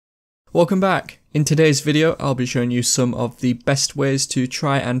Welcome back. In today's video I'll be showing you some of the best ways to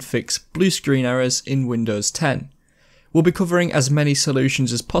try and fix blue screen errors in Windows 10. We'll be covering as many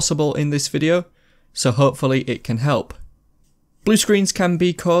solutions as possible in this video, so hopefully it can help. Blue screens can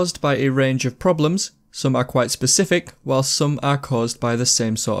be caused by a range of problems. Some are quite specific, while some are caused by the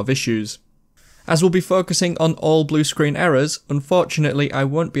same sort of issues. As we'll be focusing on all blue screen errors, unfortunately I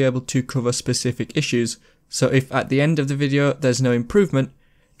won't be able to cover specific issues, so if at the end of the video there's no improvement,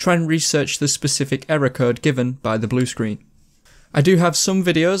 try and research the specific error code given by the blue screen. I do have some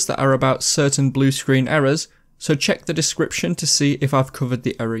videos that are about certain blue screen errors, so check the description to see if I've covered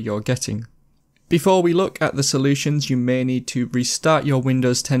the error you're getting. Before we look at the solutions, you may need to restart your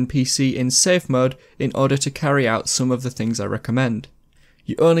Windows 10 PC in safe mode in order to carry out some of the things I recommend.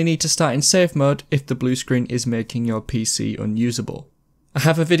 You only need to start in safe mode if the blue screen is making your PC unusable. I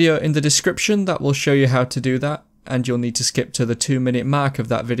have a video in the description that will show you how to do that, and you'll need to skip to the 2-minute mark of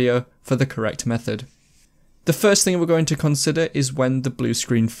that video for the correct method. The first thing we're going to consider is when the blue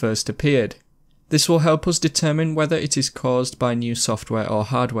screen first appeared. This will help us determine whether it is caused by new software or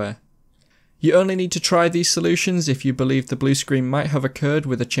hardware. You only need to try these solutions if you believe the blue screen might have occurred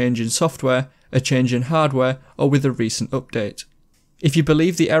with a change in software, a change in hardware, or with a recent update. If you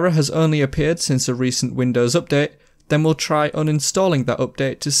believe the error has only appeared since a recent Windows update, then we'll try uninstalling that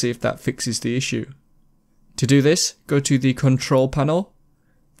update to see if that fixes the issue. To do this, go to the Control panel,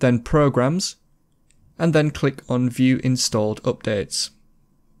 then Programs, and then click on View Installed Updates.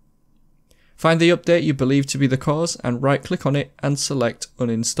 Find the update you believe to be the cause and right-click on it and select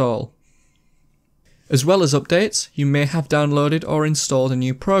Uninstall. As well as updates, you may have downloaded or installed a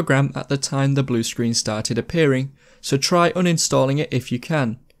new program at the time the blue screen started appearing, so try uninstalling it if you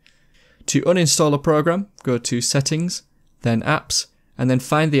can. To uninstall a program, go to Settings, then Apps, and then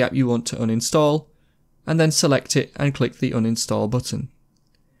find the app you want to uninstall, and then select it and click the Uninstall button.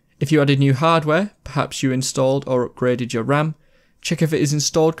 If you added new hardware, perhaps you installed or upgraded your RAM, check if it is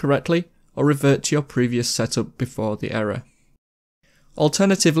installed correctly or revert to your previous setup before the error.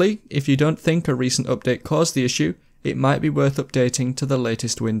 Alternatively, if you don't think a recent update caused the issue, it might be worth updating to the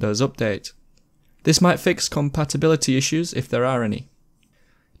latest Windows update. This might fix compatibility issues if there are any.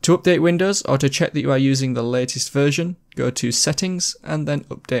 To update Windows or to check that you are using the latest version, go to Settings and then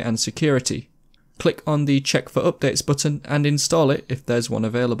Update and Security. Click on the Check for Updates button and install it if there's one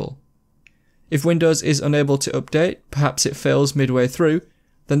available. If Windows is unable to update, perhaps it fails midway through,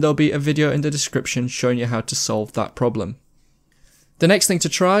 then there'll be a video in the description showing you how to solve that problem. The next thing to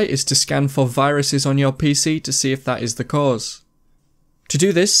try is to scan for viruses on your PC to see if that is the cause. To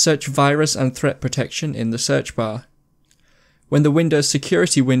do this, search Virus and Threat Protection in the search bar. When the Windows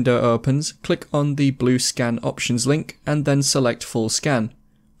Security window opens, click on the blue Scan Options link and then select Full Scan,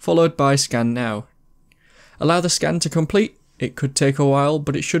 followed by Scan Now. Allow the scan to complete. It could take a while,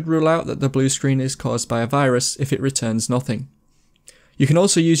 but it should rule out that the blue screen is caused by a virus if it returns nothing. You can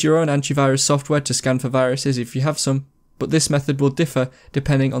also use your own antivirus software to scan for viruses if you have some, but this method will differ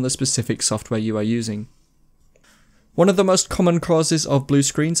depending on the specific software you are using. One of the most common causes of blue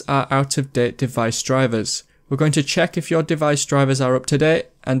screens are out-of-date device drivers. We're going to check if your device drivers are up to date,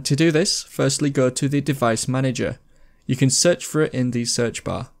 and to do this, firstly go to the Device Manager. You can search for it in the search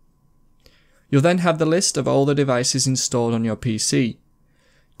bar. You'll then have the list of all the devices installed on your PC.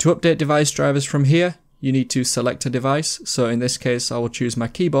 To update device drivers from here, you need to select a device, so in this case I will choose my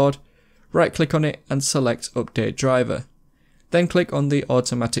keyboard, right click on it and select Update Driver. Then click on the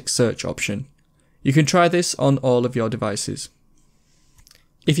Automatic Search option. You can try this on all of your devices.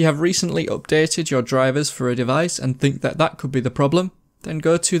 If you have recently updated your drivers for a device and think that that could be the problem, then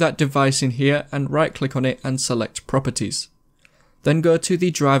go to that device in here and right click on it and select Properties. Then go to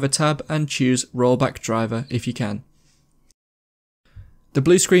the Driver tab and choose Rollback Driver if you can. The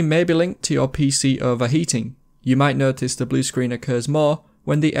blue screen may be linked to your PC overheating. You might notice the blue screen occurs more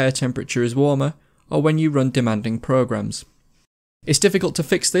when the air temperature is warmer or when you run demanding programs. It's difficult to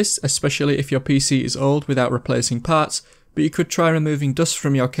fix this, especially if your PC is old without replacing parts, but you could try removing dust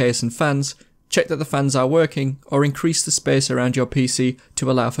from your case and fans, check that the fans are working, or increase the space around your PC to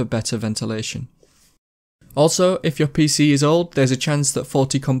allow for better ventilation. Also, if your PC is old, there's a chance that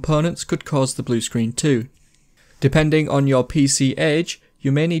faulty components could cause the blue screen too. Depending on your PC age,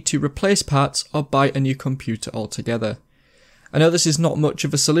 you may need to replace parts or buy a new computer altogether. I know this is not much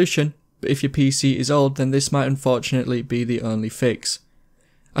of a solution, but if your PC is old, then this might unfortunately be the only fix.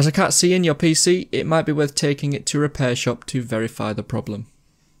 As I can't see in your PC, it might be worth taking it to a repair shop to verify the problem.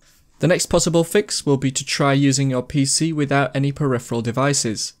 The next possible fix will be to try using your PC without any peripheral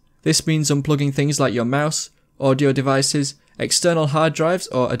devices. This means unplugging things like your mouse, audio devices, external hard drives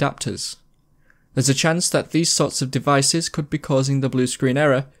or adapters. There's a chance that these sorts of devices could be causing the blue screen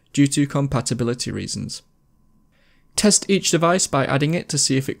error due to compatibility reasons. Test each device by adding it to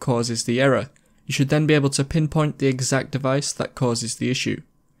see if it causes the error. You should then be able to pinpoint the exact device that causes the issue.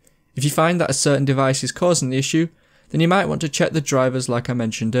 If you find that a certain device is causing the issue, then you might want to check the drivers like I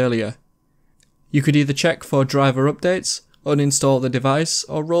mentioned earlier. You could either check for driver updates, uninstall the device,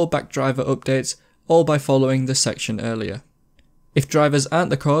 or roll back driver updates, all by following the section earlier. If drivers aren't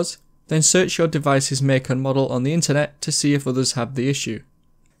the cause, then search your device's make and model on the internet to see if others have the issue.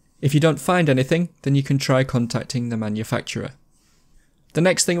 If you don't find anything, then you can try contacting the manufacturer. The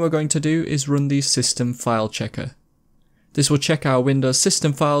next thing we're going to do is run the system file checker. This will check our Windows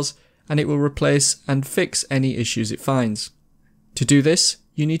system files and it will replace and fix any issues it finds. To do this,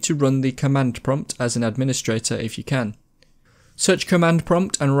 you need to run the command prompt as an administrator if you can. Search command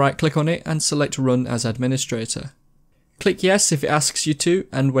prompt and right click on it and select run as administrator. Click yes if it asks you to,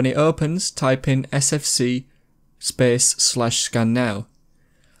 and when it opens, type in sfc /scannow.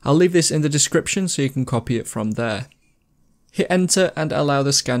 I'll leave this in the description so you can copy it from there. Hit enter and allow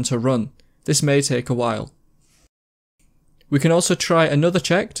the scan to run. This may take a while. We can also try another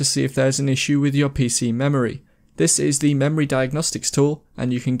check to see if there's an issue with your PC memory. This is the Memory Diagnostics tool,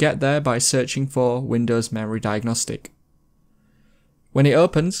 and you can get there by searching for Windows Memory Diagnostic. When it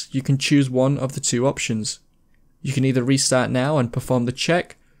opens, you can choose one of the two options. You can either restart now and perform the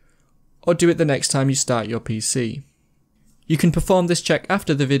check, or do it the next time you start your PC. You can perform this check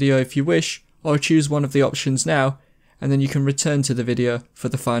after the video if you wish, or choose one of the options now, and then you can return to the video for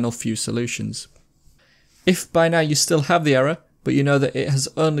the final few solutions. If by now you still have the error, but you know that it has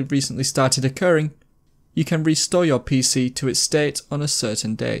only recently started occurring, you can restore your PC to its state on a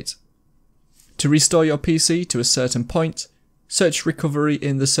certain date. To restore your PC to a certain point, search recovery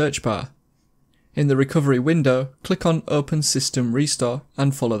in the search bar. In the recovery window, click on Open System Restore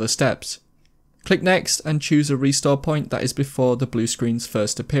and follow the steps. Click Next and choose a restore point that is before the blue screen's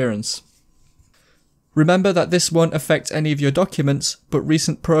first appearance. Remember that this won't affect any of your documents, but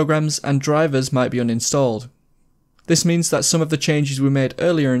recent programs and drivers might be uninstalled. This means that some of the changes we made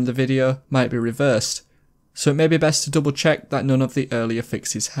earlier in the video might be reversed, so it may be best to double check that none of the earlier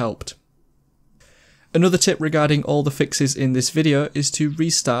fixes helped. Another tip regarding all the fixes in this video is to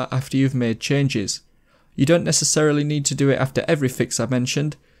restart after you've made changes. You don't necessarily need to do it after every fix I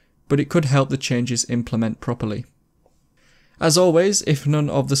mentioned, but it could help the changes implement properly. As always, if none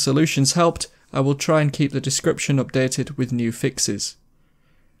of the solutions helped, I will try and keep the description updated with new fixes.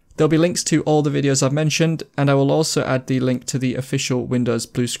 There'll be links to all the videos I've mentioned, and I will also add the link to the official Windows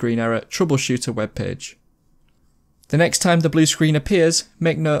Blue Screen Error Troubleshooter webpage. The next time the blue screen appears,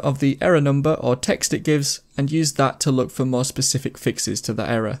 make note of the error number or text it gives and use that to look for more specific fixes to the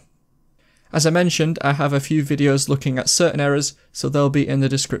error. As I mentioned, I have a few videos looking at certain errors, so they'll be in the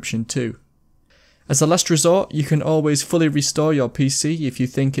description too. As a last resort, you can always fully restore your PC if you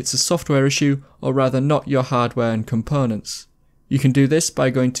think it's a software issue or rather not your hardware and components. You can do this by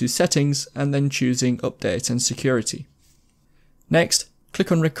going to Settings and then choosing Update and Security. Next,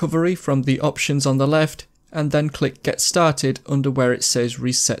 click on Recovery from the options on the left and then click Get Started under where it says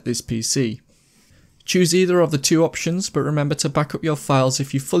Reset this PC. Choose either of the two options, but remember to back up your files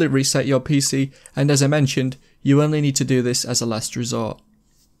if you fully reset your PC, and as I mentioned, you only need to do this as a last resort.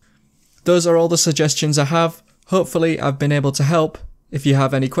 Those are all the suggestions I have. Hopefully I've been able to help. If you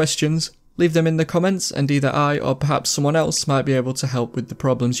have any questions, leave them in the comments and either I or perhaps someone else might be able to help with the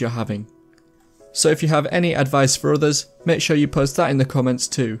problems you're having. So if you have any advice for others, make sure you post that in the comments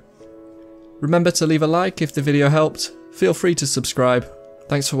too. Remember to leave a like if the video helped, feel free to subscribe.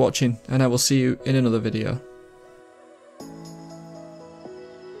 Thanks for watching and I will see you in another video.